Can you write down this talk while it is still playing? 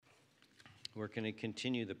We're going to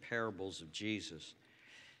continue the parables of Jesus,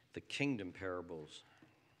 the kingdom parables.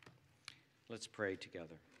 Let's pray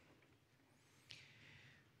together.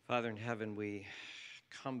 Father in heaven, we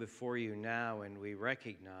come before you now and we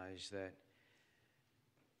recognize that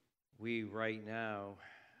we right now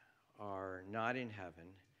are not in heaven,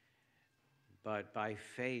 but by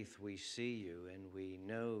faith we see you and we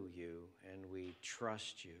know you and we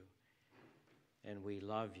trust you and we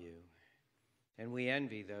love you. And we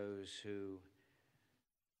envy those who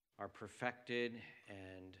are perfected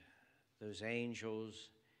and those angels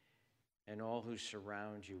and all who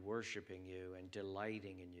surround you, worshiping you and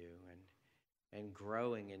delighting in you and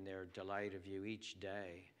growing in their delight of you each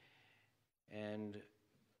day. And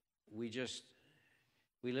we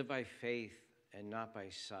live by faith and not by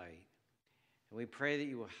sight. And we pray that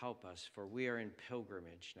you will help us, for we are in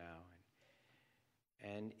pilgrimage now.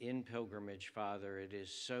 And in pilgrimage, Father, it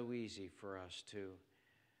is so easy for us to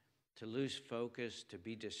lose focus, to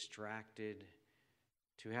be distracted,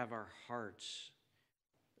 to have our hearts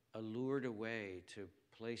allured away to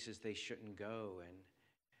places they shouldn't go, and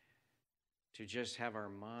to just have our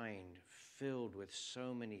mind filled with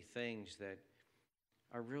so many things that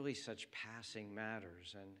are really such passing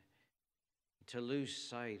matters, and to lose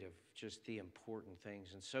sight of just the important things.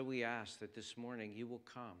 And so we ask that this morning you will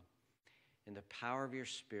come in the power of your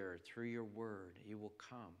Spirit, through your word. You will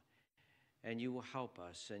come and you will help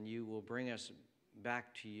us, and you will bring us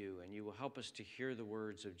back to you, and you will help us to hear the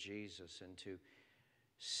words of Jesus and to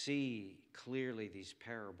see clearly these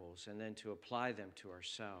parables and then to apply them to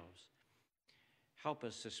ourselves. Help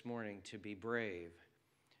us this morning to be brave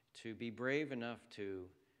enough to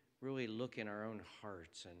really look in our own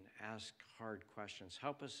hearts and ask hard questions.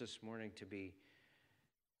 Help us this morning to be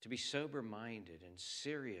sober-minded and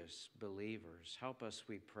serious believers. Help us,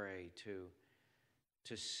 we pray, to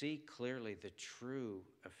see clearly the true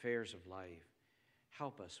affairs of life.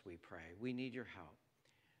 Help us, we pray. We need your help.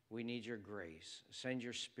 We need your grace. Send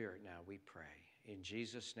your Spirit now, we pray. In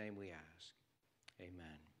Jesus' name we ask.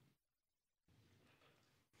 Amen.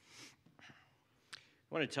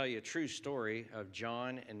 I want to tell you a true story of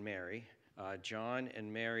John and Mary. John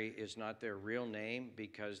and Mary is not their real name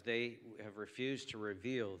because they have refused to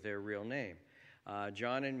reveal their real name.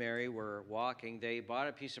 John and Mary were walking. They bought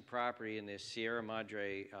a piece of property in the Sierra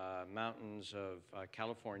Madre mountains of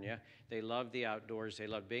California. They loved the outdoors. They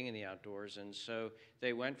loved being in the outdoors. And so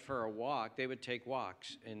they went for a walk. They would take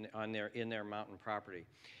walks in their mountain property.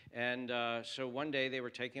 And so one day they were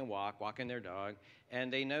taking a walk, walking their dog,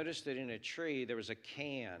 and they noticed that in a tree there was a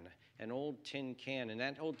can, an old tin can. And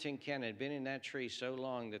that old tin can had been in that tree so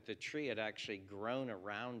long that the tree had actually grown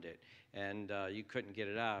around it, and you couldn't get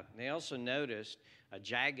it out. And they also noticed a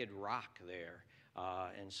jagged rock there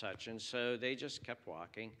and such. And so they just kept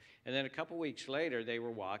walking. And then a couple weeks later, they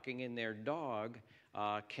were walking, and their dog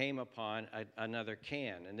came upon another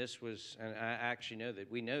can. And this was, and I actually know that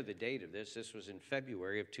we know the date of this. This was in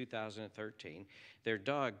February of 2013. Their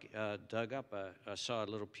dog dug up, saw a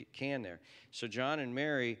little can there. So John and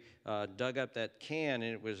Mary dug up that can,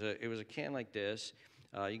 and it was a can like this.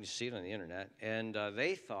 You can see it on the internet. And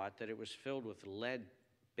they thought that it was filled with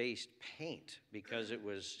lead-based paint because it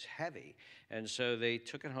was heavy. And so they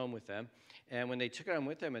took it home with them. And when they took it home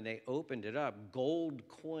with them and they opened it up, gold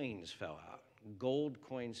coins fell out. Gold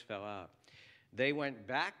coins fell out. They went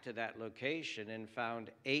back to that location and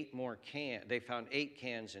found 8 more cans. They found 8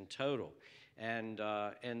 cans in total. And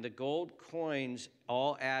the gold coins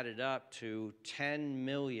all added up to $10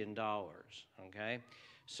 million, okay?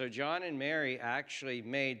 So John and Mary actually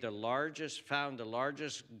found the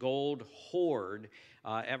largest gold hoard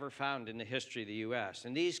ever found in the history of the U.S.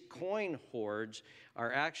 And these coin hoards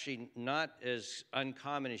are actually not as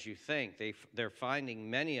uncommon as you think. They're finding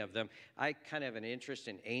many of them. I kind of have an interest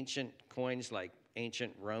in ancient coins, like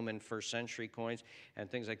ancient Roman first century coins and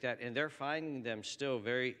things like that. And they're finding them still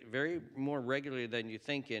very, very more regularly than you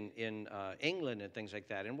think in England and things like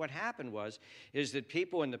that. And what happened is that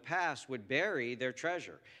people in the past would bury their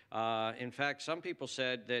treasure. In fact, some people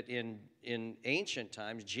said that in ancient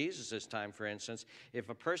times, Jesus' time, for instance, if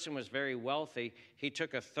a person was very wealthy, he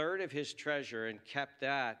took a third of his treasure and kept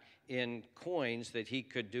that in coins that he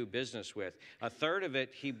could do business with. A third of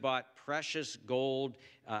it, he bought precious gold,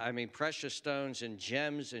 precious stones and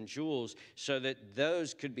gems and jewels so that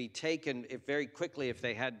those could be taken very quickly if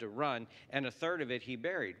they had to run, and a third of it he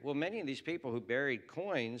buried. Well, many of these people who buried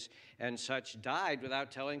coins and such died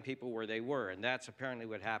without telling people where they were, and that's apparently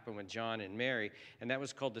what happened with John and Mary, and that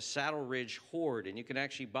was called the Saddle Ridge Hoard, and you can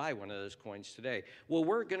actually buy one of those coins today. Well,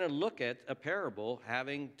 we're going to look at a parable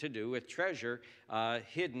having to do with treasure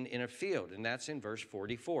hidden in a field, and that's in verse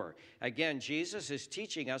 44. Again, Jesus is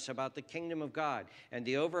teaching us about the kingdom of God and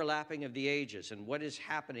the overlapping of the ages and what is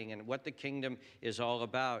happening and what the kingdom is all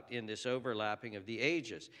about in this overlapping of the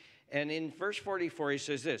ages. And in verse 44, he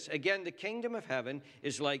says this, again, the kingdom of heaven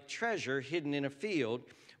is like treasure hidden in a field,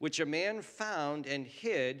 which a man found and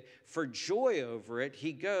hid. For joy over it,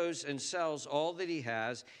 he goes and sells all that he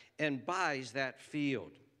has and buys that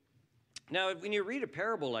field. Now, when you read a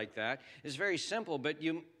parable like that, it's very simple, but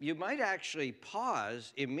you might actually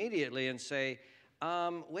pause immediately and say,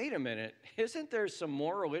 wait a minute, isn't there some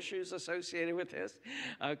moral issues associated with this?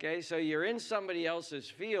 Okay, so you're in somebody else's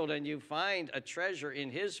field and you find a treasure in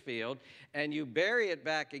his field and you bury it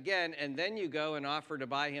back again and then you go and offer to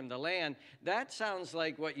buy him the land. That sounds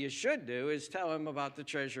like what you should do is tell him about the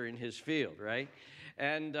treasure in his field, right?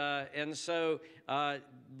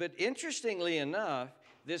 But interestingly enough,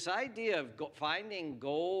 this idea of finding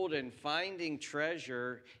gold and finding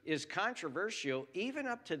treasure is controversial even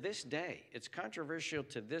up to this day. It's controversial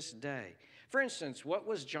to this day. For instance, what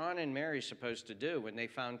was John and Mary supposed to do when they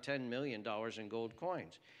found $10 million in gold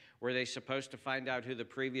coins? Were they supposed to find out who the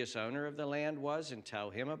previous owner of the land was and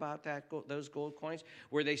tell him about those gold coins?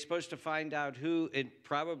 Were they supposed to find out who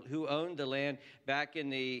owned the land back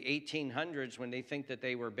in the 1800s when they think that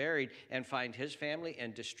they were buried and find his family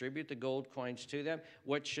and distribute the gold coins to them?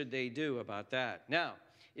 What should they do about that? Now,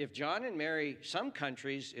 if John and Mary, some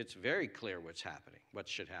countries, it's very clear what's happening, what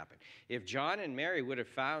should happen. If John and Mary would have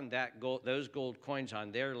found those gold coins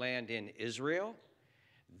on their land in Israel,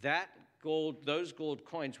 those gold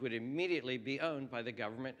coins would immediately be owned by the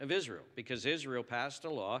government of Israel, because Israel passed a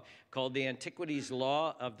law called the Antiquities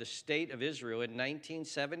Law of the State of Israel in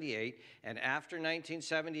 1978. And after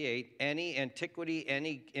 1978, any antiquity,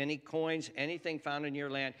 any coins, anything found in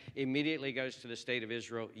your land immediately goes to the State of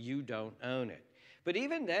Israel. You don't own it. But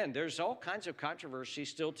even then, there's all kinds of controversy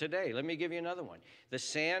still today. Let me give you another one. The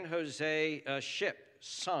San Jose ship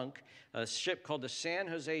sunk. A ship called the San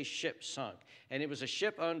Jose ship sunk. And it was a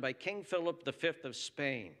ship owned by King Philip V of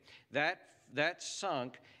Spain. That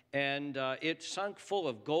sunk, and it sunk full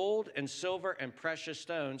of gold and silver and precious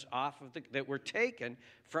stones that were taken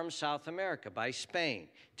from South America by Spain.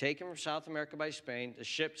 Taken from South America by Spain, the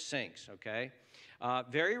ship sinks, okay?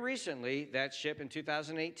 Very recently, that ship in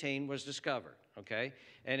 2018 was discovered, okay?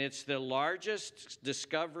 And it's the largest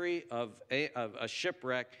discovery of a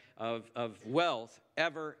shipwreck of wealth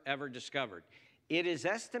ever discovered. It is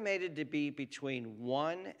estimated to be between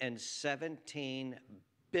 $1 and $17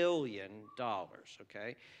 billion,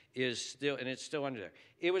 okay? And it's still under there.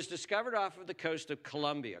 It was discovered off of the coast of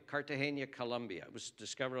Colombia, Cartagena, Colombia. It was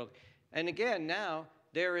discovered, and again, now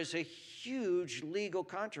there is a huge legal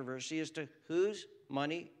controversy as to whose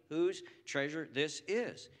money, whose treasure this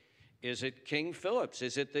is. Is it King Philip's?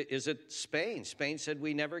 Is it Spain? Spain said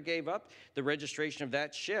we never gave up the registration of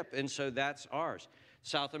that ship, and so that's ours.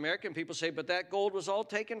 South American people say, but that gold was all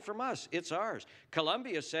taken from us. It's ours.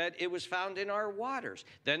 Colombia said it was found in our waters.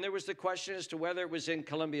 Then there was the question as to whether it was in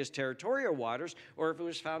Colombia's territorial waters or if it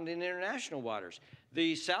was found in international waters.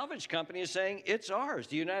 The salvage company is saying it's ours.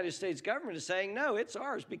 The United States government is saying, no, it's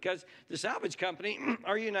ours, because the salvage company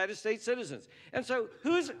are United States citizens. And so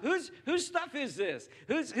whose stuff is this?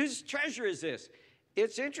 Whose treasure is this?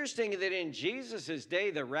 It's interesting that in Jesus' day,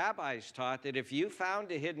 the rabbis taught that if you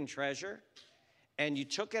found a hidden treasure and you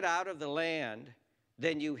took it out of the land,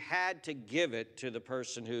 then you had to give it to the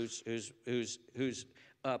person whose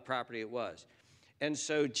property it was. And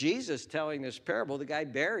so Jesus telling this parable, the guy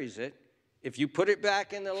buries it. If you put it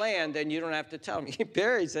back in the land, then you don't have to tell him. He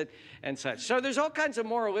buries it and such. So there's all kinds of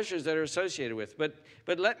moral issues that are associated with.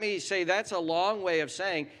 But let me say that's a long way of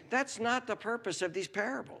saying that's not the purpose of these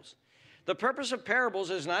parables. The purpose of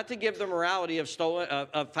parables is not to give the morality of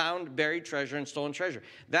found buried treasure and stolen treasure.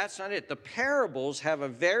 That's not it. The parables have a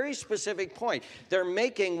very specific point. They're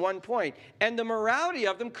making one point, and the morality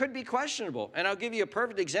of them could be questionable. And I'll give you a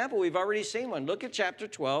perfect example. We've already seen one. Look at chapter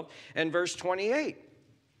 12 and verse 28.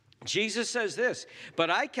 Jesus says this,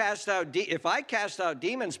 but if I cast out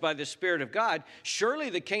demons by the Spirit of God,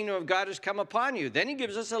 surely the kingdom of God has come upon you. Then he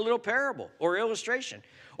gives us a little parable or illustration.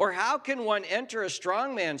 Or how can one enter a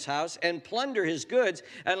strong man's house and plunder his goods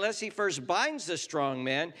unless he first binds the strong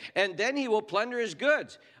man, and then he will plunder his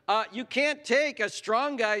goods? You can't take a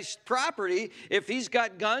strong guy's property if he's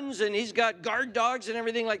got guns and he's got guard dogs and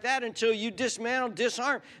everything like that until you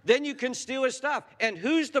disarm. Then you can steal his stuff. And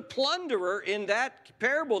who's the plunderer in that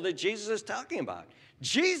parable that Jesus is talking about?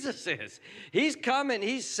 Jesus is. He's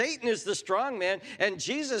coming. Satan is the strong man, and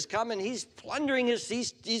Jesus coming. He's plundering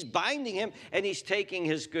he's binding him, and he's taking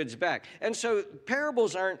his goods back. And so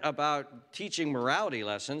parables aren't about teaching morality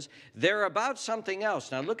lessons. They're about something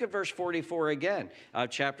else. Now look at verse 44 again,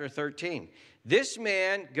 chapter 13. This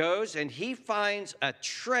man goes and he finds a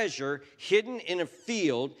treasure hidden in a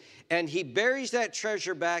field, and he buries that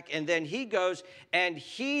treasure back, and then he goes and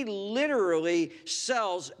he literally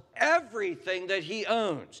sells everything that he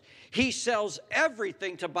owns. He sells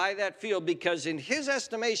everything to buy that field because in his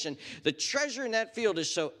estimation, the treasure in that field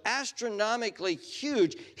is so astronomically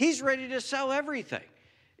huge, he's ready to sell everything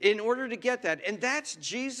in order to get that. And that's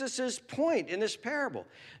Jesus's point in this parable.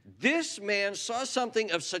 This man saw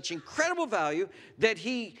something of such incredible value that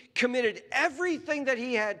he committed everything that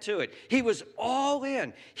he had to it. He was all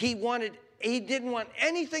in. He didn't want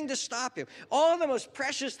anything to stop him. All the most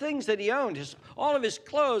precious things that he owned, all of his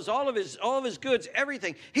clothes, all of his goods,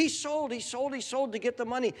 everything. He sold to get the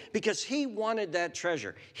money because he wanted that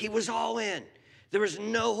treasure. He was all in. There was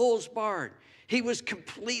no holds barred. He was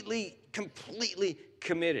completely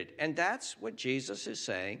committed. And that's what Jesus is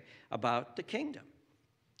saying about the kingdom.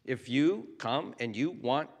 If you come and you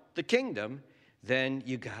want the kingdom, then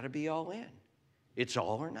you got to be all in. It's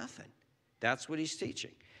all or nothing. That's what he's teaching.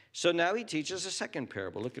 So now he teaches a second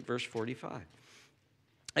parable. Look at verse 45.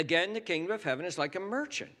 Again, the kingdom of heaven is like a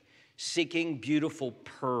merchant seeking beautiful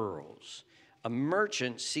pearls. A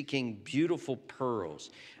merchant seeking beautiful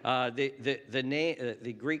pearls.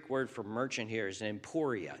 The Greek word for merchant here is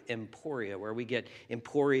emporia, where we get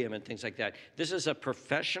emporium and things like that. This is a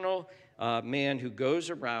professional man who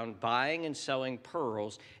goes around buying and selling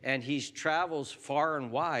pearls, and he travels far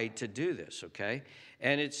and wide to do this, okay?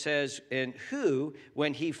 And it says, and who,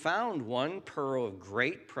 when he found one pearl of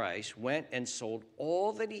great price, went and sold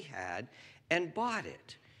all that he had and bought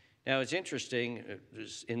it. Now, it's interesting,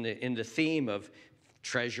 in the theme of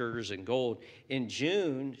treasures and gold, in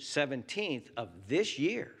June 17th of this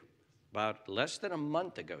year, about less than a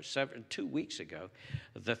month ago, 2 weeks ago,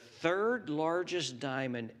 the third largest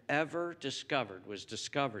diamond ever discovered was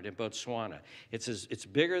discovered in Botswana. It's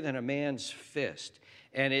bigger than a man's fist,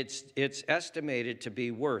 and it's estimated to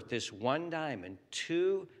be worth, this one diamond,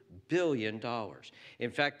 $2 billion.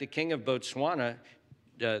 In fact, the king of Botswana,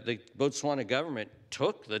 the Botswana government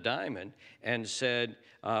took the diamond and said,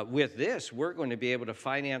 with this, we're going to be able to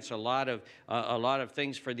finance a lot of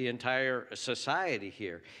things for the entire society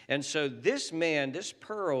here. And so this man, this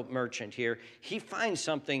pearl merchant here, he finds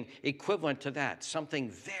something equivalent to that, something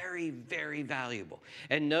very, very valuable.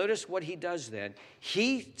 And notice what he does then.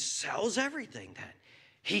 He sells everything then.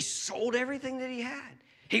 He sold everything that he had.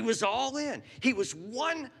 He was all in. He was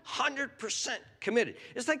 100% committed.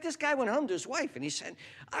 It's like this guy went home to his wife and he said,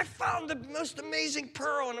 I found the most amazing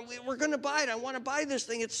pearl and we're going to buy it. I want to buy this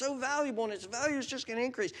thing. It's so valuable and its value is just going to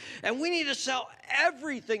increase. And we need to sell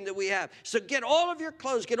everything that we have. So get all of your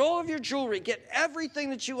clothes, get all of your jewelry, get everything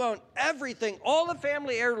that you own, everything, all the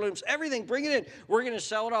family heirlooms, everything, bring it in. We're going to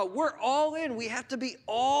sell it all. We're all in. We have to be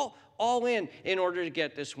all in order to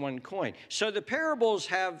get this one coin. So the parables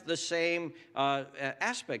have the same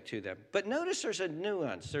aspect to them. But notice there's a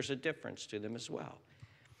nuance. There's a difference to them as well.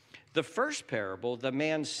 The first parable, the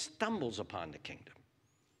man stumbles upon the kingdom.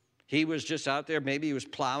 He was just out there, maybe he was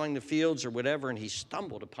plowing the fields or whatever, and he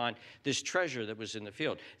stumbled upon this treasure that was in the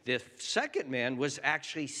field. The second man was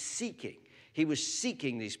actually seeking. He was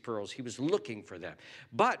seeking these pearls. He was looking for them.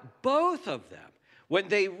 But both of them, when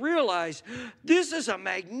they realized this is a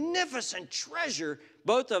magnificent treasure,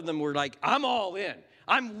 both of them were like, I'm all in.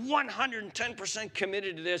 I'm 110%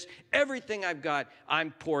 committed to this. Everything I've got,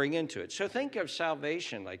 I'm pouring into it. So think of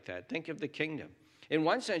salvation like that. Think of the kingdom. In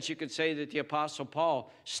one sense, you could say that the Apostle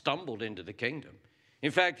Paul stumbled into the kingdom.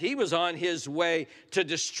 In fact, he was on his way to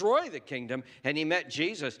destroy the kingdom, and he met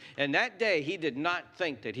Jesus. And that day, he did not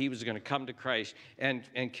think that he was going to come to Christ and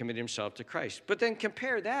commit himself to Christ. But then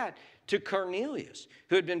compare that to Cornelius,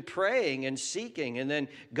 who had been praying and seeking and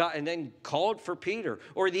then called for Peter,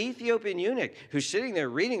 or the Ethiopian eunuch who's sitting there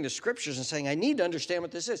reading the scriptures and saying, I need to understand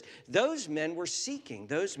what this is. Those men were seeking.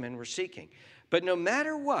 But no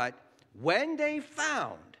matter what, when they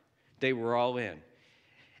found, they were all in.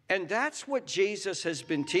 And that's what Jesus has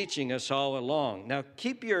been teaching us all along. Now,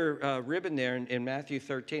 keep your ribbon there in Matthew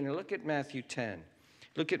 13 and look at Matthew 10.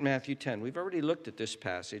 Look at Matthew 10. We've already looked at this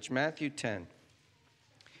passage. Matthew 10.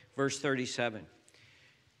 Verse 37.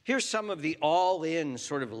 Here's some of the all-in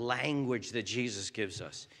sort of language that Jesus gives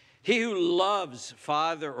us. He who loves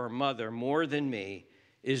father or mother more than me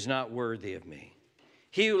is not worthy of me.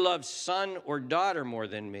 He who loves son or daughter more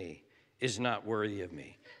than me is not worthy of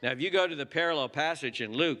me. Now, if you go to the parallel passage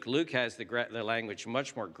in Luke, Luke has the language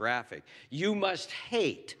much more graphic. You must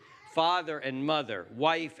hate father and mother,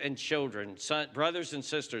 wife and children, brothers and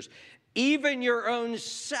sisters, even your own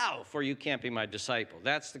self, or you can't be my disciple.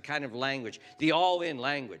 That's the kind of language, the all-in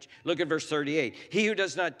language. Look at verse 38. He who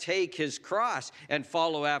does not take his cross and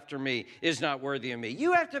follow after me is not worthy of me.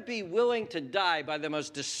 You have to be willing to die by the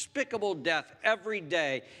most despicable death every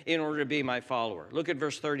day in order to be my follower. Look at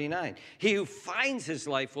verse 39. He who finds his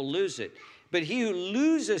life will lose it, but he who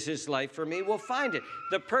loses his life for me will find it.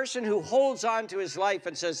 The person who holds on to his life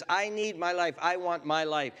and says, I need my life, I want my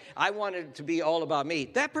life, I want it to be all about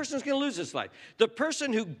me, that person's going to lose his life. The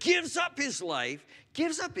person who gives up his life,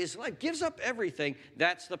 gives up everything,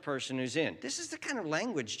 that's the person who's in. This is the kind of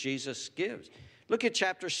language Jesus gives. Look at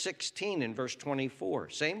chapter 16 and verse 24.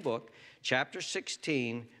 Same book, chapter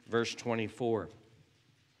 16, verse 24.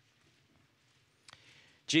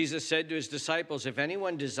 Jesus said to his disciples, if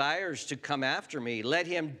anyone desires to come after me, let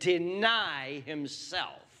him deny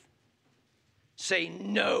himself. Say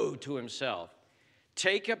no to himself.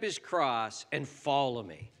 Take up his cross and follow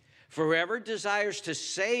me. For whoever desires to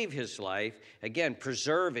save his life, again,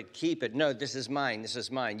 preserve it, keep it. No, this is mine,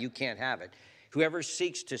 you can't have it. Whoever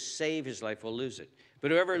seeks to save his life will lose it.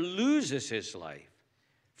 But whoever loses his life,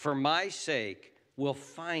 for my sake, will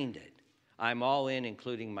find it. I'm all in,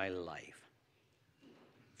 including my life.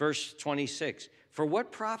 Verse 26, for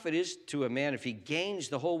what profit is to a man if he gains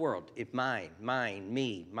the whole world, if mine,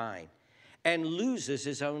 me, and loses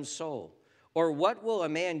his own soul? Or what will a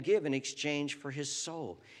man give in exchange for his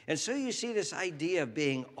soul? And so you see this idea of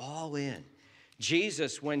being all in.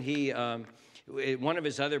 Jesus, when he, one of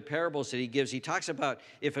his other parables that he gives, he talks about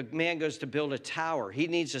if a man goes to build a tower, he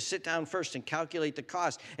needs to sit down first and calculate the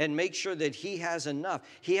cost and make sure that he has enough.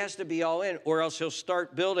 He has to be all in, or else he'll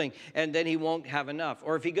start building and then he won't have enough.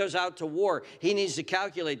 Or if he goes out to war, he needs to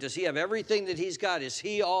calculate, does he have everything that he's got? Is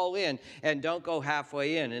he all in? And don't go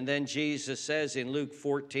halfway in. And then Jesus says in Luke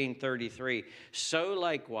 14:33, so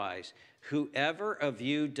likewise, whoever of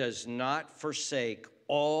you does not forsake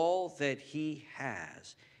all that he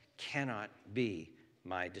has cannot be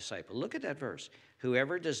my disciple. Look at that verse.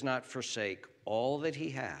 Whoever does not forsake all that he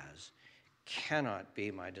has cannot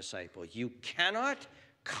be my disciple. You cannot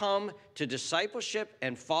come to discipleship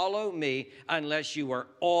and follow me unless you are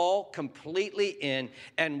all completely in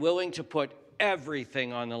and willing to put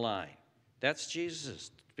everything on the line. That's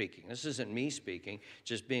Jesus speaking. This isn't me speaking,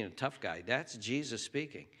 just being a tough guy. That's Jesus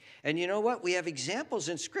speaking. And you know what? We have examples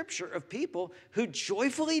in Scripture of people who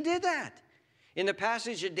joyfully did that. In the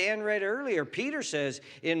passage that Dan read earlier, Peter says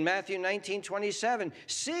in Matthew 19:27,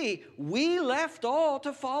 see, we left all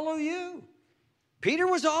to follow you. Peter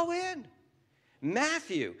was all in.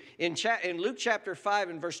 Matthew, in Luke chapter 5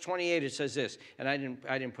 and verse 28, it says this, and I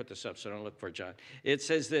didn't put this up, so don't look for it, John. It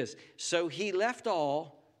says this, so he left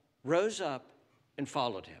all, rose up, and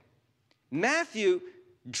followed him. Matthew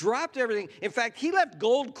dropped everything. In fact, he left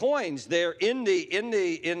gold coins there in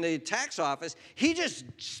the tax office. He just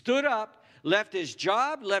stood up, left his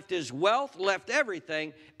job, left his wealth, left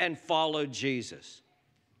everything, and followed Jesus.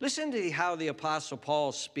 Listen to how the Apostle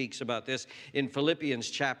Paul speaks about this in Philippians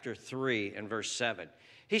chapter 3 and verse 7.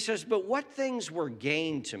 He says, but what things were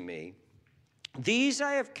gained to me, these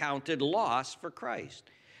I have counted loss for Christ.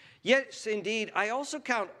 Yes, indeed, I also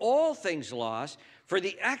count all things lost for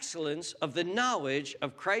the excellence of the knowledge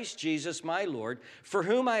of Christ Jesus my Lord, for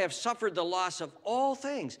whom I have suffered the loss of all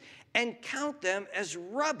things, and count them as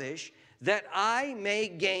rubbish, that I may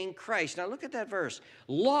gain Christ. Now look at that verse.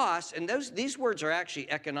 Loss, and these words are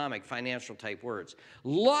actually economic, financial type words.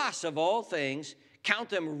 Loss of all things, count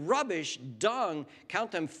them rubbish, dung,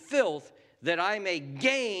 count them filth, that I may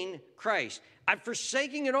gain Christ. I'm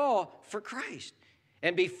forsaking it all for Christ,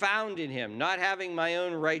 and be found in him, not having my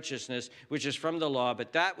own righteousness, which is from the law,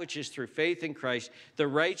 but that which is through faith in Christ, the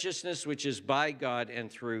righteousness which is by God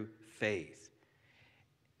and through faith.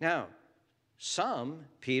 Now, some,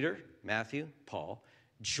 Peter, Matthew, Paul,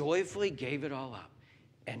 joyfully gave it all up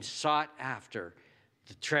and sought after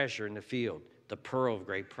the treasure in the field, the pearl of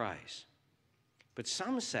great price. But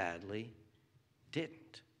some, sadly,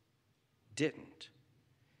 didn't.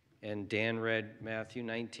 And Dan read Matthew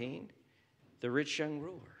 19, the rich young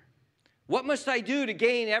ruler. What must I do to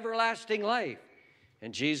gain everlasting life?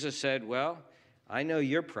 And Jesus said, well, I know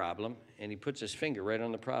your problem. And he puts his finger right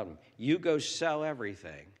on the problem. You go sell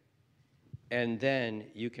everything, and then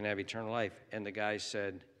you can have eternal life. And the guy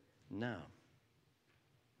said, no.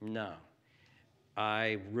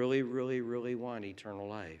 I really, really, really want eternal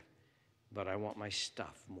life, but I want my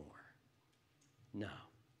stuff more. No.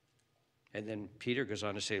 And then Peter goes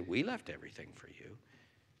on to say, we left everything for you.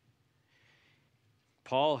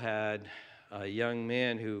 Paul had a young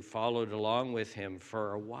man who followed along with him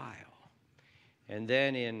for a while. And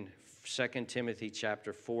then in 2 Timothy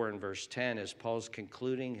chapter 4 and verse 10, as Paul's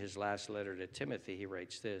concluding his last letter to Timothy, he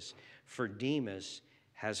writes this, "For Demas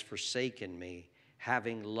has forsaken me,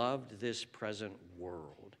 having loved this present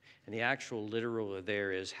world." And the actual literal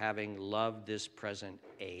there is having loved this present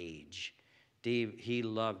age. He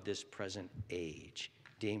loved this present age.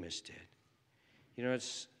 Demas did. You know,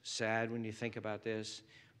 it's sad when you think about this.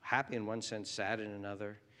 Happy in one sense, sad in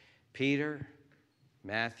another. Peter,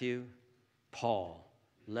 Matthew, Paul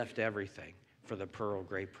left everything for the pearl of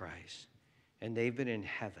great price. And they've been in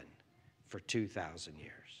heaven for 2,000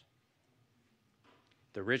 years.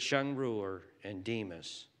 The rich young ruler and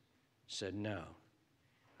Demas said, "No,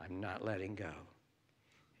 I'm not letting go."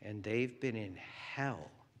 And they've been in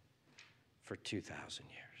hell for 2,000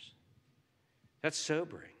 years. That's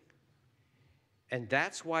sobering. And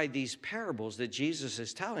that's why these parables that Jesus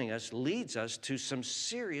is telling us leads us to some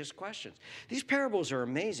serious questions. These parables are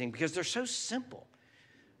amazing because they're so simple.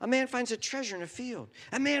 A man finds a treasure in a field.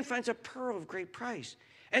 A man finds a pearl of great price.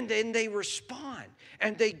 And then they respond.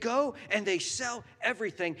 And they go and they sell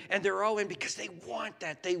everything. And they're all in because they want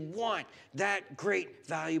that. They want that great,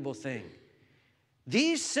 valuable thing.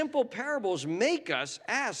 These simple parables make us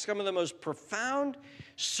ask some of the most profound,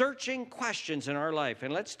 searching questions in our life.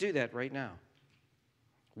 And let's do that right now.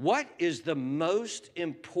 What is the most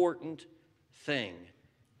important thing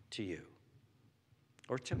to you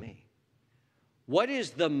or to me? What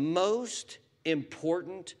is the most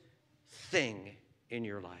important thing in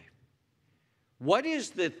your life? What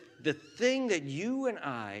is the thing that you and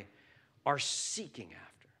I are seeking after?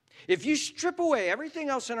 If you strip away everything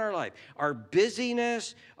else in our life, our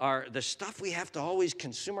busyness, the stuff we have to always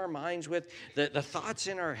consume our minds with, the thoughts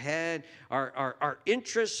in our head, our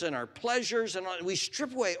interests and our pleasures, and we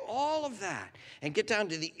strip away all of that and get down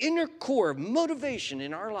to the inner core of motivation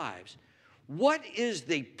in our lives, what is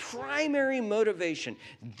the primary motivation,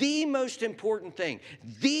 the most important thing,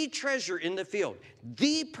 the treasure in the field,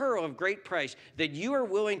 the pearl of great price that you are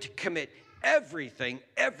willing to commit everything,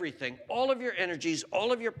 all of your energies,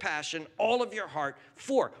 all of your passion, all of your heart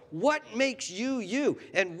for? What makes you you?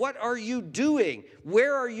 And what are you doing?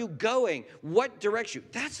 Where are you going? What directs you?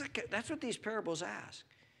 That's what these parables ask.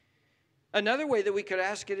 Another way that we could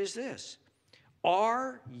ask it is this: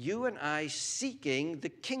 are you and I seeking the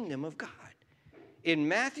kingdom of God? In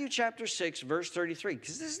Matthew chapter 6, verse 33,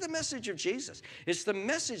 because this is the message of Jesus. It's the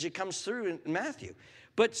message that comes through in Matthew.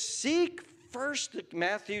 But seek first,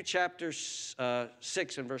 Matthew chapter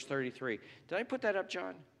 6 and verse 33. Did I put that up,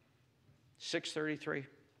 John? 6:33?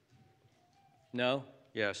 No?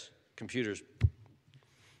 Yes. Computer's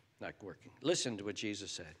not working. Listen to what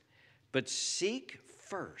Jesus said. But seek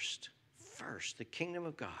first the kingdom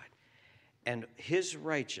of God and his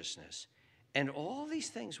righteousness, and all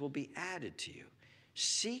these things will be added to you.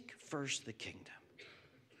 Seek first the kingdom.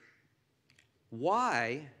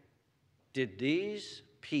 Why did these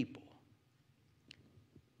people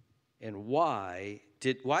and why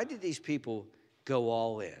did these people go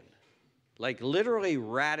all in? Like literally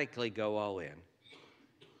radically go all in.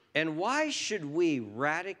 And why should we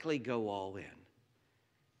radically go all in?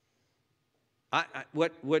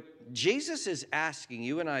 What Jesus is asking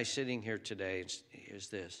you and I sitting here today is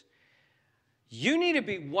this. You need to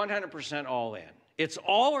be 100% all in. It's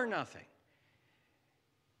all or nothing.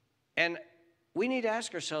 And we need to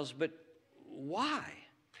ask ourselves, but why?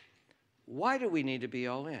 Why do we need to be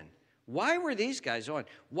all in? Why were these guys on?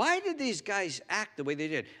 Why did these guys act the way they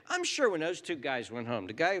did? I'm sure when those two guys went home,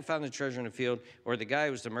 the guy who found the treasure in the field or the guy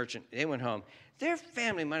who was the merchant, they went home, their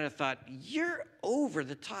family might have thought, you're over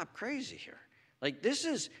the top crazy here. Like, this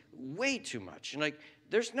is way too much. And like,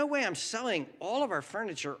 there's no way I'm selling all of our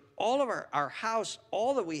furniture, all of our house,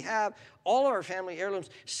 all that we have, all of our family heirlooms,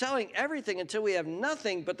 selling everything until we have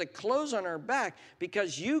nothing but the clothes on our back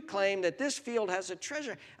because you claim that this field has a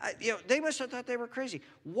treasure. They must have thought they were crazy.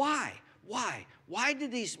 Why? Why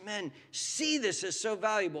did these men see this as so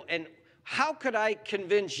valuable? And how could I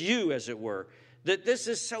convince you, as it were, that this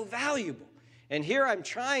is so valuable? And here I'm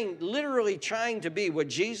literally trying to be what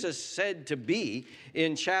Jesus said to be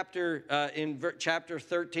in chapter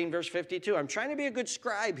 13, verse 52. I'm trying to be a good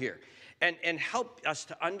scribe here and help us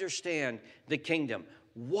to understand the kingdom.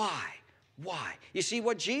 Why? You see,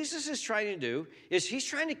 what Jesus is trying to do is he's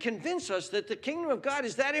trying to convince us that the kingdom of God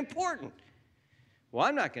is that important. Well,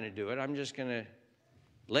 I'm not going to do it. I'm just going to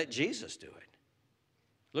let Jesus do it.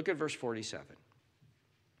 Look at verse 47.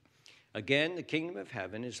 Again, the kingdom of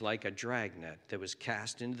heaven is like a dragnet that was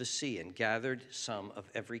cast into the sea and gathered some of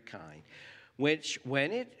every kind. which,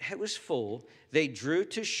 when it was full, they drew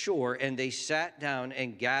to shore, and they sat down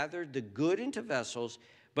and gathered the good into vessels,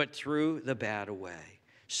 but threw the bad away.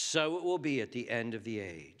 So it will be at the end of the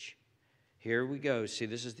age. Here we go. See,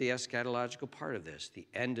 this is the eschatological part of this. The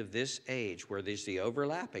end of this age, where there's the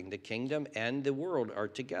overlapping, the kingdom and the world are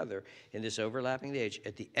together in this overlapping age.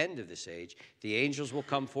 At the end of this age, the angels will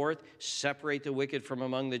come forth, separate the wicked from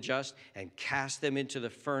among the just, and cast them into the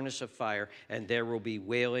furnace of fire, and there will be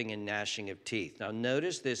wailing and gnashing of teeth. Now,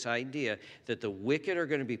 notice this idea that the wicked are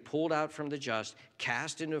going to be pulled out from the just,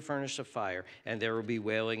 cast into a furnace of fire, and there will be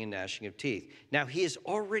wailing and gnashing of teeth. Now, he has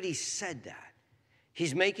already said that.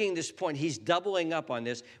 He's making this point. He's doubling up on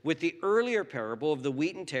this with the earlier parable of the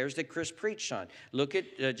wheat and tares that Chris preached on. Look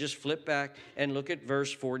at, just flip back and look at verse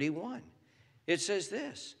 41. It says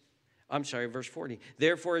this. I'm sorry, verse 40.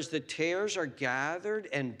 Therefore, as the tares are gathered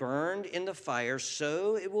and burned in the fire,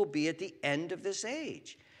 so it will be at the end of this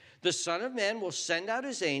age. The Son of Man will send out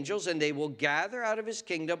his angels, and they will gather out of his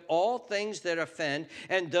kingdom all things that offend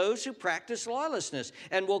and those who practice lawlessness,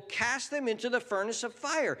 and will cast them into the furnace of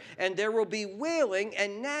fire, and there will be wailing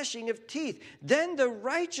and gnashing of teeth. Then the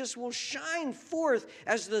righteous will shine forth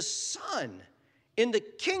as the sun in the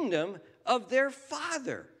kingdom of their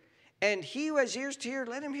Father. And he who has ears to hear,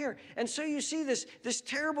 let him hear. And so you see this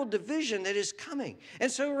terrible division that is coming.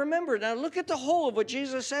 And so remember, now look at the whole of what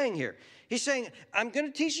Jesus is saying here. He's saying, I'm going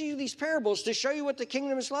to teach you these parables to show you what the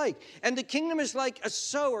kingdom is like. And the kingdom is like a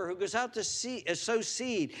sower who goes out to sow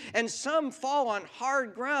seed. And some fall on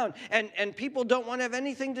hard ground, and people don't want to have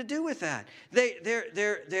anything to do with that. They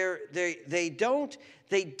don't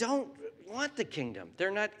want the kingdom. They're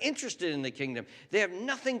not interested in the kingdom. They have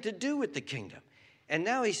nothing to do with the kingdom. And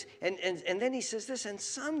now then he says this, and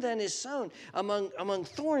some then is sown among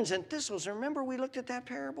thorns and thistles. Remember we looked at that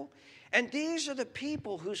parable? And these are the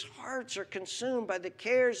people whose hearts are consumed by the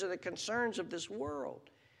cares or the concerns of this world.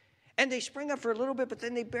 And they spring up for a little bit, but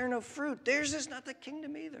then they bear no fruit. Theirs is not the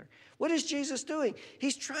kingdom either. What is Jesus doing?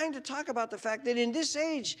 He's trying to talk about the fact that in this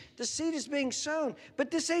age, the seed is being sown,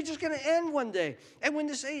 but this age is going to end one day. And when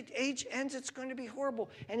this age ends, it's going to be horrible.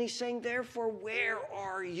 And he's saying, therefore, where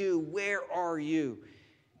are you? Where are you?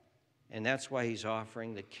 And that's why he's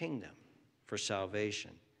offering the kingdom for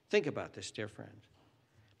salvation. Think about this, dear friends.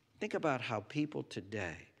 Think about how people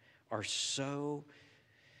today are so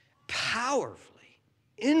powerfully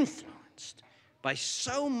influenced by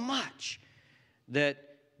so much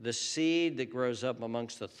that the seed that grows up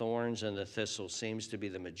amongst the thorns and the thistles seems to be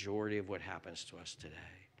the majority of what happens to us today.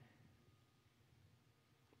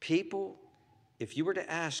 People, if you were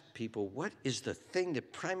to ask people, what is the thing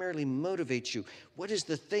that primarily motivates you? What is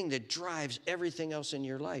the thing that drives everything else in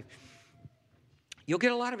your life? You'll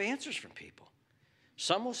get a lot of answers from people.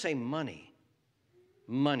 Some will say money.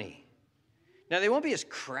 Money. Now, they won't be as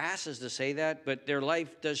crass as to say that, but their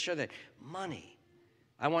life does show that. Money.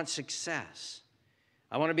 I want success.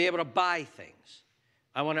 I want to be able to buy things.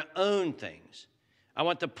 I want to own things. I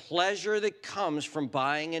want the pleasure that comes from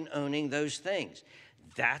buying and owning those things.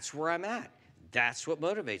 That's where I'm at. That's what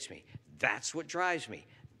motivates me. That's what drives me.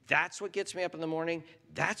 That's what gets me up in the morning.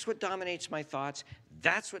 That's what dominates my thoughts.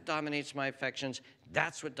 That's what dominates my affections.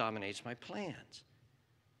 That's what dominates my plans.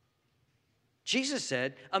 Jesus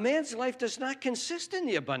said, a man's life does not consist in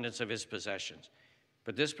the abundance of his possessions.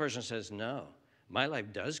 But this person says, no, my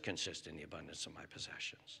life does consist in the abundance of my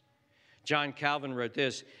possessions. John Calvin wrote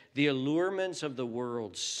this, the allurements of the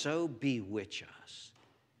world so bewitch us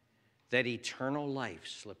that eternal life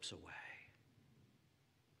slips away.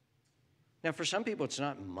 Now, for some people, it's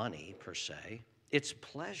not money per se, it's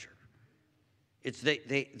pleasure. It's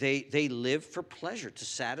they live for pleasure, to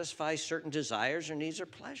satisfy certain desires or needs or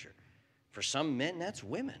pleasure. For some men, that's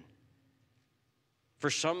women. For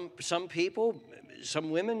some people, some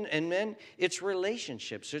women and men, it's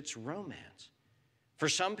relationships, it's romance. For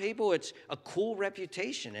some people, it's a cool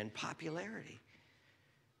reputation and popularity.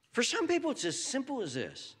 For some people, it's as simple as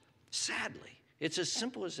this. Sadly, it's as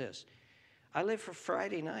simple as this. I live for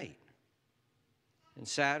Friday night and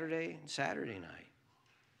Saturday night.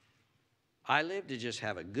 I live to just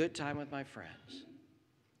have a good time with my friends.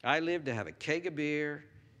 I live to have a keg of beer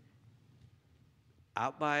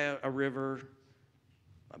out by a river.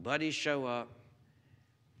 My buddies show up.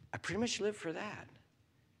 I pretty much live for that.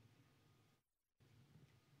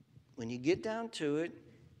 When you get down to it,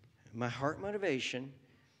 my heart motivation,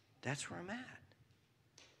 that's where I'm at.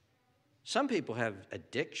 Some people have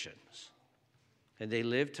addictions, and they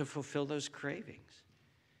live to fulfill those cravings.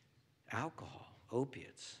 Alcohol,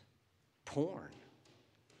 opiates, porn,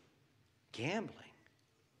 gambling,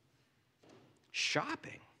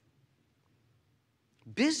 shopping,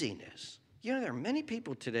 busyness, You know, there are many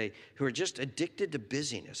people today who are just addicted to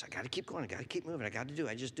busyness. I got to keep going. I got to keep moving. I got to do.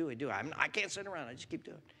 I just do. I can't sit around. I just keep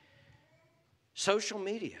doing. Social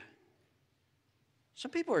media. Some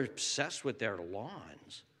people are obsessed with their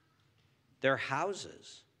lawns, their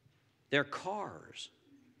houses, their cars,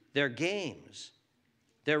 their games,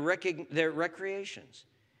 their recreations.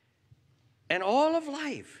 And all of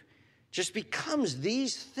life just becomes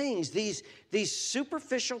these things, these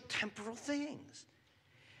superficial temporal things.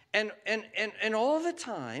 And all the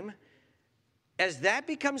time, as that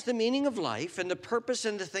becomes the meaning of life and the purpose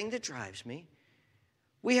and the thing that drives me,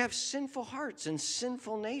 we have sinful hearts and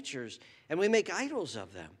sinful natures, and we make idols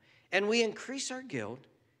of them, and we increase our guilt,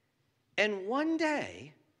 and one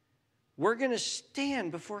day, we're going to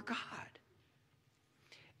stand before God.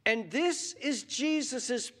 And this is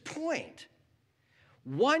Jesus' point.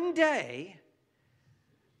 One day,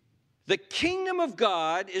 the kingdom of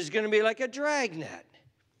God is going to be like a dragnet.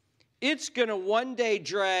 It's going to one day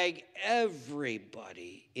drag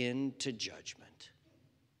everybody into judgment.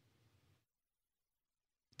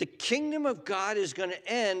 The kingdom of God is going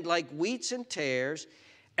to end like wheats and tares,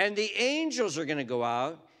 and the angels are going to go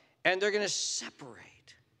out, and they're going to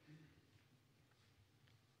separate.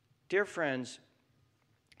 Dear friends,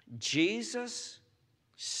 Jesus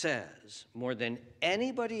says more than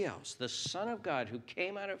anybody else, the Son of God who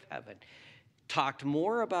came out of heaven, talked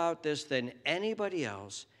more about this than anybody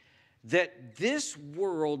else, that this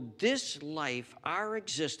world, this life, our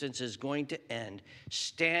existence is going to end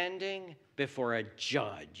standing before a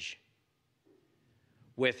judge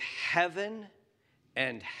with heaven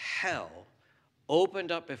and hell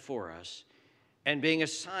opened up before us and being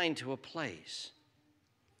assigned to a place.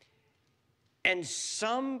 And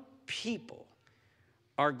some people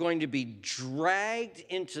are going to be dragged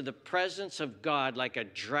into the presence of God like a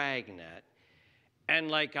dragnet, and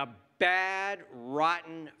like a bad,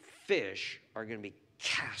 rotten fish are going to be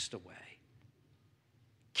cast away.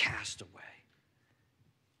 Cast away.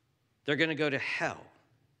 They're going to go to hell.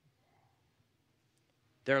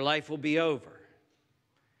 Their life will be over.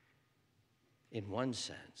 In one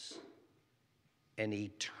sense, an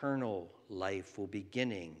eternal life will be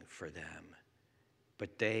beginning for them,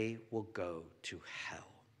 but they will go to hell.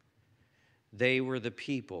 They were the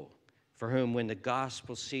people for whom, when the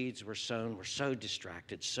gospel seeds were sown, were so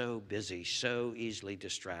distracted, so busy, so easily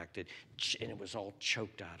distracted, and it was all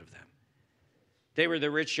choked out of them. They were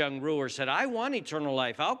the rich young ruler, said, I want eternal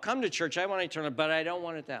life. I'll come to church. I want eternal, but I don't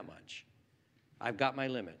want it that much. I've got my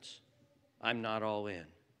limits. I'm not all in.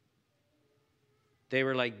 They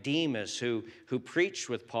were like Demas, who preached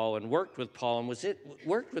with Paul and worked with Paul and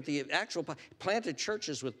worked with the actual, planted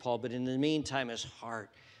churches with Paul, but in the meantime, his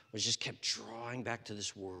heart was just kept drawing back to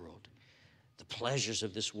this world. The pleasures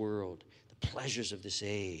of this world, the pleasures of this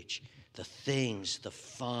age, the things, the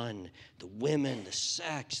fun, the women, the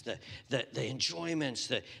sex, the enjoyments,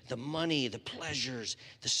 the money, the pleasures,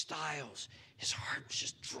 the styles. His heart was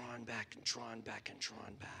just drawn back and drawn back and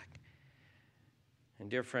drawn back. And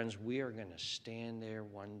dear friends, we are going to stand there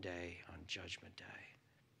one day on Judgment Day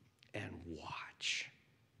and watch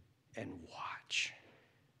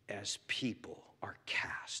as people are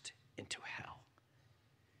cast into hell,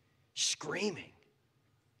 screaming,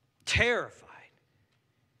 terrified,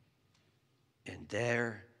 and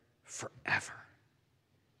there forever.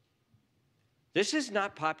 This is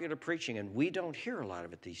not popular preaching, and we don't hear a lot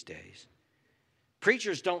of it these days.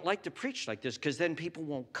 Preachers don't like to preach like this because then people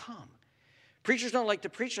won't come. Preachers don't like to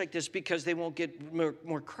preach like this because they won't get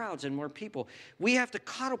more crowds and more people. We have to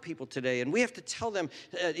coddle people today, and we have to tell them,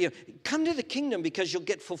 come to the kingdom because you'll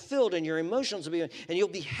get fulfilled, and your emotions will be, and you'll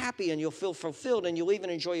be happy, and you'll feel fulfilled, and you'll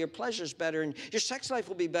even enjoy your pleasures better, and your sex life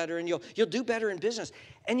will be better, and you'll do better in business.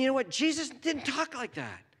 And you know what? Jesus didn't talk like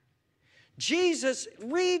that. Jesus,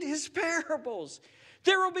 read his parables.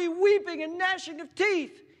 There will be weeping and gnashing of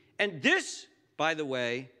teeth. And this, by the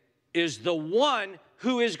way, is the one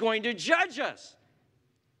who is going to judge us.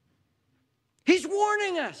 He's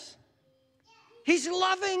warning us. He's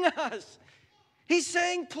loving us. He's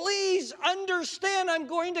saying, please understand, I'm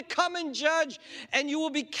going to come and judge, and you will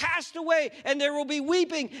be cast away, and there will be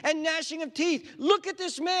weeping and gnashing of teeth. Look at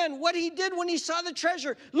this man, what he did when he saw the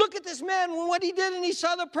treasure. Look at this man, what he did when he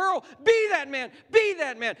saw the pearl. Be that man. Be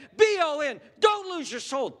that man. Be all in. Don't lose your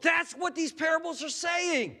soul. That's what these parables are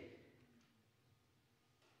saying.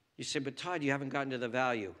 You say, but Todd, you haven't gotten to the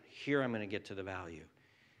value. Here I'm going to get to the value.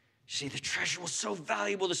 See, the treasure was so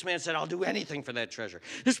valuable, this man said, I'll do anything for that treasure.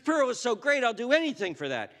 This pearl is so great, I'll do anything for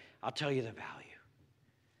that. I'll tell you the value.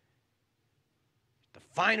 The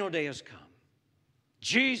final day has come.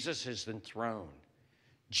 Jesus is enthroned.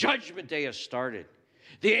 Judgment day has started.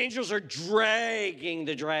 The angels are dragging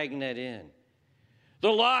the dragnet in. The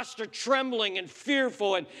lost are trembling and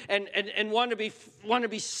fearful and want to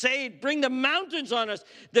be saved. Bring the mountains on us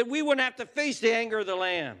that we wouldn't have to face the anger of the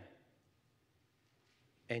Lamb.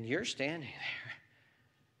 And you're standing there,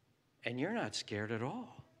 and you're not scared at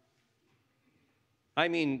all. I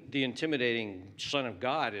mean, the intimidating Son of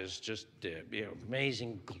God is just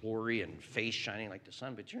amazing glory and face shining like the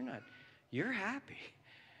sun, but you're not. You're happy.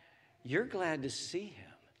 You're glad to see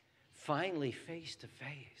him finally face to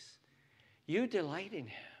face. You delight in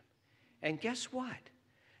him. And guess what?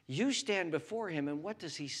 You stand before him, and what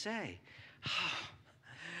does he say? Oh,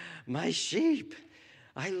 my sheep,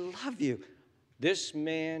 I love you. This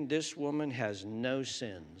man, this woman has no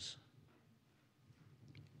sins.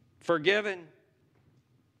 Forgiven,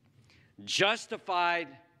 justified,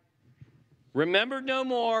 remembered no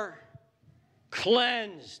more,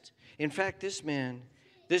 cleansed. In fact, this man,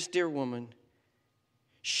 this dear woman,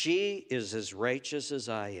 she is as righteous as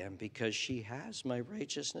I am because she has my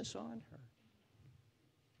righteousness on her.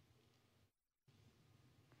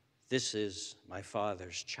 This is my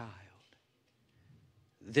Father's child.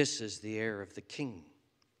 This is the heir of the king.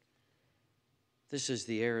 This is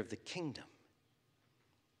the heir of the kingdom.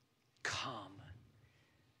 Come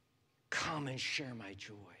and share my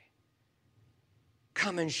joy.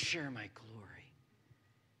 Come and share my glory.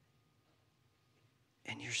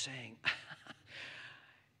 And you're saying,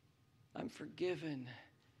 I'm forgiven.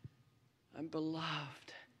 I'm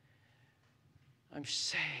beloved. I'm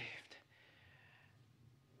saved.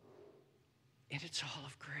 And it's all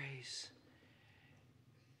of grace.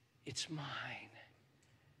 It's mine.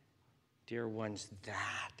 Dear ones,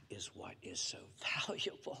 that is what is so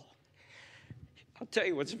valuable. I'll tell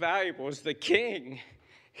you what's valuable is the King.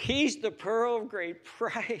 He's the pearl of great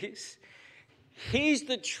price. He's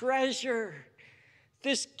the treasure.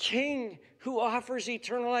 This King who offers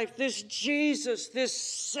eternal life. This Jesus, this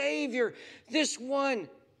Savior, this one.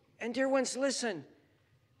 And dear ones, listen.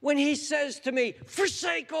 When he says to me,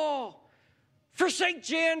 forsake all. Forsake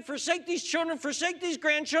Jan, forsake these children, forsake these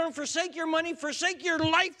grandchildren, forsake your money, forsake your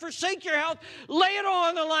life, forsake your health. Lay it all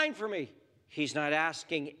on the line for me. He's not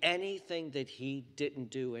asking anything that he didn't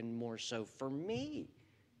do, and more so for me.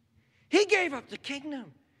 He gave up the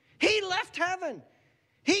kingdom. He left heaven.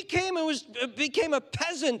 He came and became a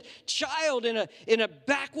peasant child in a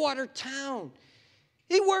backwater town.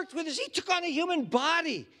 He took on a human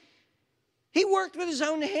body. He worked with his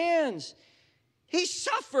own hands. He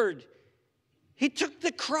suffered. He took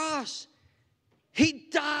the cross. He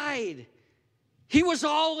died. He was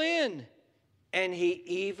all in. And he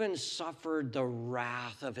even suffered the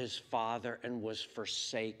wrath of his Father and was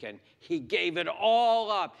forsaken. He gave it all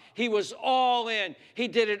up. He was all in. He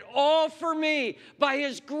did it all for me by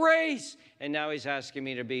his grace. And now he's asking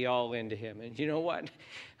me to be all into him. And you know what?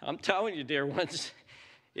 I'm telling you, dear ones,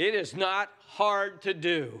 it is not hard to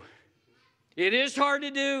do. It is hard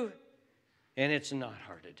to do, and it's not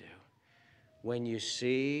hard to do. When you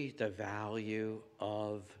see the value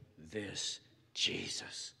of this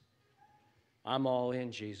Jesus. I'm all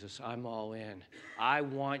in, Jesus. I'm all in. I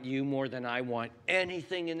want you more than I want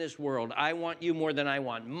anything in this world. I want you more than I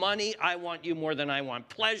want money. I want you more than I want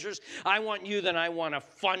pleasures. I want you than I want a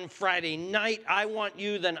fun Friday night. I want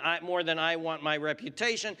you more than I want my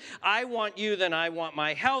reputation. I want you than I want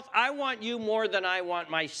my health. I want you more than I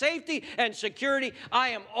want my safety and security. I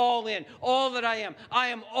am all in. All that I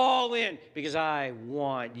am all in because I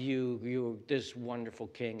want you, this wonderful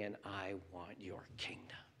King, and I want your kingdom.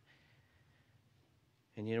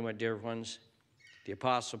 And you know what, dear ones? The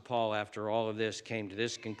Apostle Paul, after all of this, came to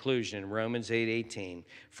this conclusion in Romans 8:18.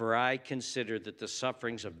 For I consider that the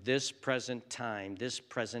sufferings of this present time, this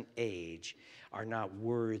present age, are not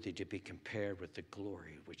worthy to be compared with the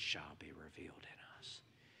glory which shall be revealed in us.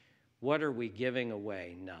 What are we giving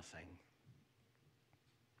away? Nothing.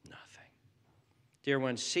 Nothing. Dear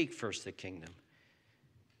ones, seek first the kingdom.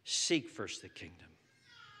 Seek first the kingdom.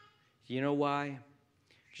 You know why?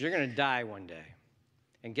 Because you're going to die one day.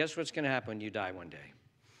 And guess what's going to happen when you die one day?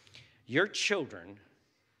 Your children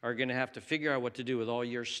are going to have to figure out what to do with all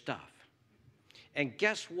your stuff. And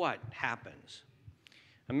guess what happens?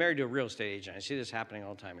 I'm married to a real estate agent. I see this happening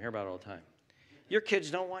all the time. I hear about it all the time. Your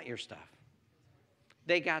kids don't want your stuff.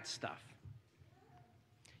 They got stuff.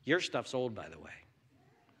 Your stuff's old, by the way.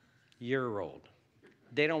 You're old.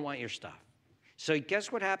 They don't want your stuff. So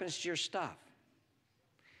guess what happens to your stuff?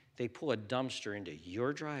 They pull a dumpster into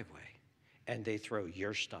your driveway and they throw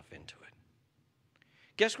your stuff into it.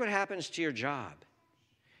 Guess what happens to your job?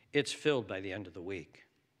 It's filled by the end of the week.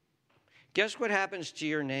 Guess what happens to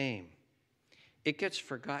your name? It gets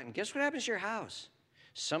forgotten. Guess what happens to your house?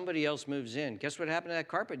 Somebody else moves in. Guess what happened to that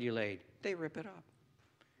carpet you laid? They rip it up.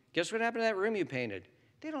 Guess what happened to that room you painted?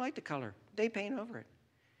 They don't like the color. They paint over it.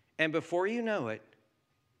 And before you know it,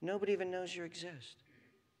 nobody even knows you exist.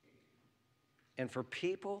 And for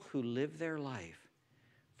people who live their life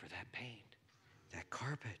for that paint, that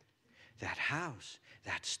carpet, that house,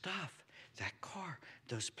 that stuff, that car,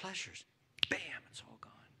 those pleasures, bam, it's all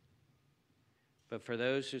gone. But for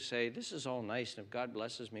those who say, this is all nice, and if God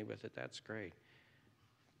blesses me with it, that's great.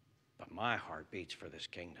 But my heart beats for this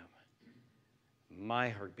kingdom. My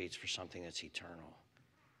heart beats for something that's eternal.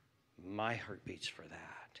 My heart beats for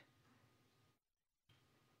that.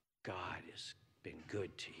 God has been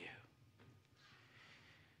good to you.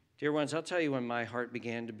 Dear ones, I'll tell you when my heart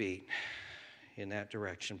began to beat in that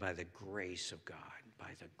direction by the grace of God,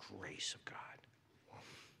 by the grace of God.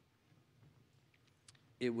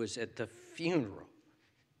 It was at the funeral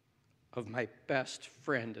of my best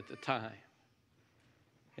friend at the time,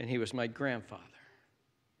 and he was my grandfather.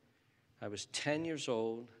 I was 10 years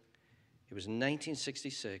old. It was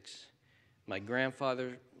 1966. My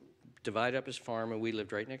grandfather divided up his farm, and we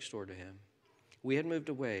lived right next door to him. We had moved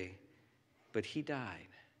away, but he died.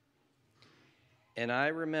 And I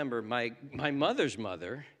remember my mother's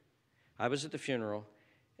mother, I was at the funeral,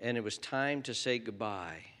 and it was time to say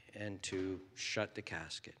goodbye and to shut the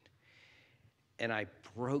casket. And I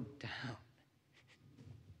broke down.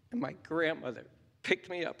 And my grandmother picked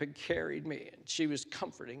me up and carried me, and she was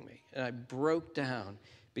comforting me. And I broke down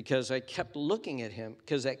because I kept looking at him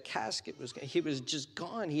because that casket he was just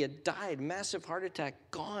gone. He had died, massive heart attack,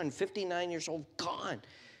 gone, 59 years old, gone.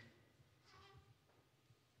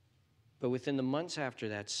 But within the months after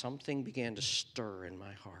that, something began to stir in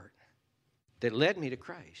my heart that led me to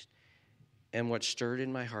Christ. And what stirred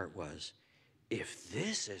in my heart was, if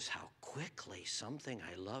this is how quickly something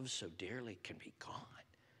I love so dearly can be gone,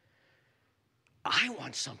 I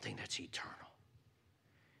want something that's eternal.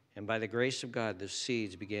 And by the grace of God, the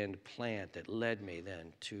seeds began to plant that led me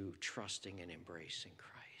then to trusting and embracing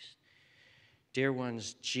Christ. Dear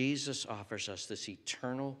ones, Jesus offers us this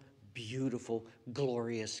eternal, beautiful,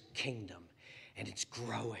 glorious kingdom. And it's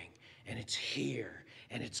growing, and it's here,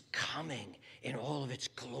 and it's coming in all of its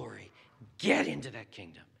glory. Get into that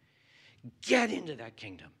kingdom. Get into that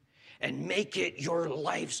kingdom and make it your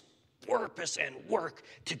life's purpose and work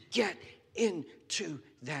to get into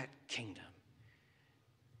that kingdom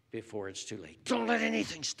before it's too late. Don't let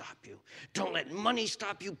anything stop you. Don't let money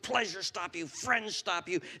stop you, pleasure stop you, friends stop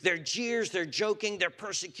you, their jeers, their joking, their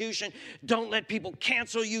persecution. Don't let people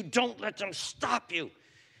cancel you. Don't let them stop you.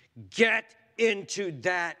 Get into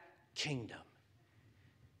that kingdom.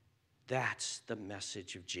 That's the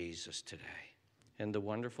message of Jesus today. And the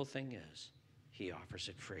wonderful thing is, he offers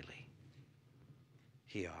it freely.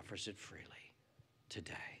 He offers it freely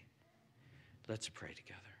today. Let's pray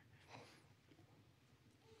together.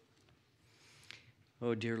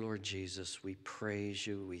 Oh, dear Lord Jesus, we praise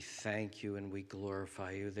you, we thank you, and we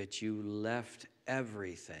glorify you that you left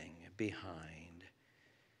everything behind.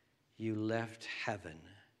 You left heaven.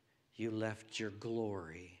 You left your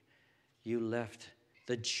glory. You left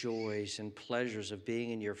the joys and pleasures of being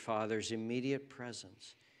in your Father's immediate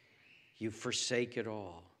presence. You forsake it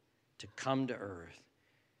all to come to earth,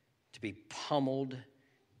 to be pummeled,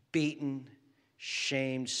 beaten,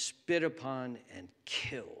 shamed, spit upon, and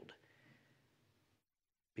killed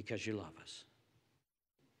because you love us.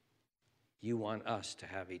 You want us to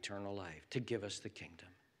have eternal life, to give us the kingdom.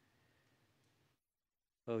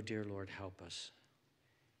 Oh, dear Lord, help us.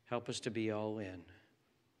 Help us to be all in.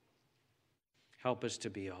 Help us to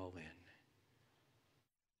be all in.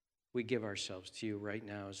 We give ourselves to you right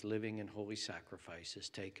now as living and holy sacrifices.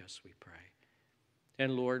 Take us, we pray.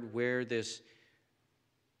 And Lord, where this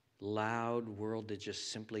loud world that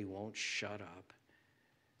just simply won't shut up,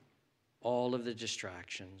 all of the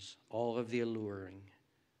distractions, all of the alluring,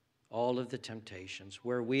 all of the temptations,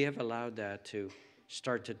 where we have allowed that to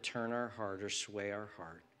start to turn our heart or sway our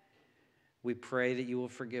heart, we pray that you will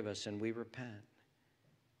forgive us, and we repent.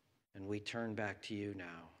 And we turn back to you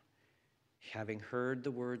now. Having heard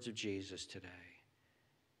the words of Jesus today,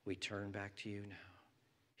 we turn back to you now.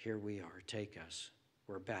 Here we are. Take us.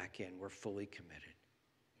 We're back in. We're fully committed.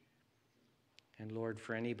 And Lord,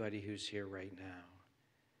 for anybody who's here right now,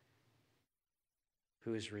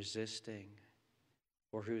 who is resisting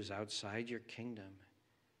or who's outside your kingdom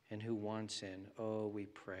and who wants in, oh, we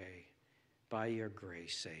pray, by your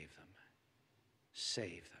grace, save them.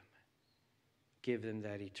 Save them. Give them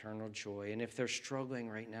that eternal joy. And if they're struggling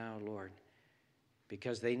right now, Lord,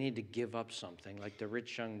 because they need to give up something like the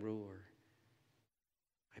rich young ruler,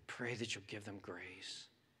 I pray that you'll give them grace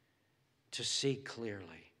to see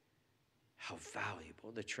clearly how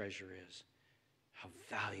valuable the treasure is, how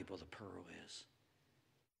valuable the pearl is.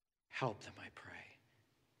 Help them, I pray.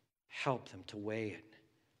 Help them to weigh it.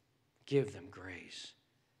 Give them grace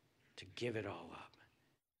to give it all up,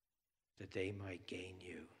 that they might gain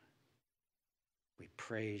you. We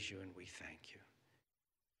praise you and we thank you.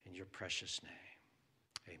 In your precious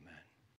name, amen.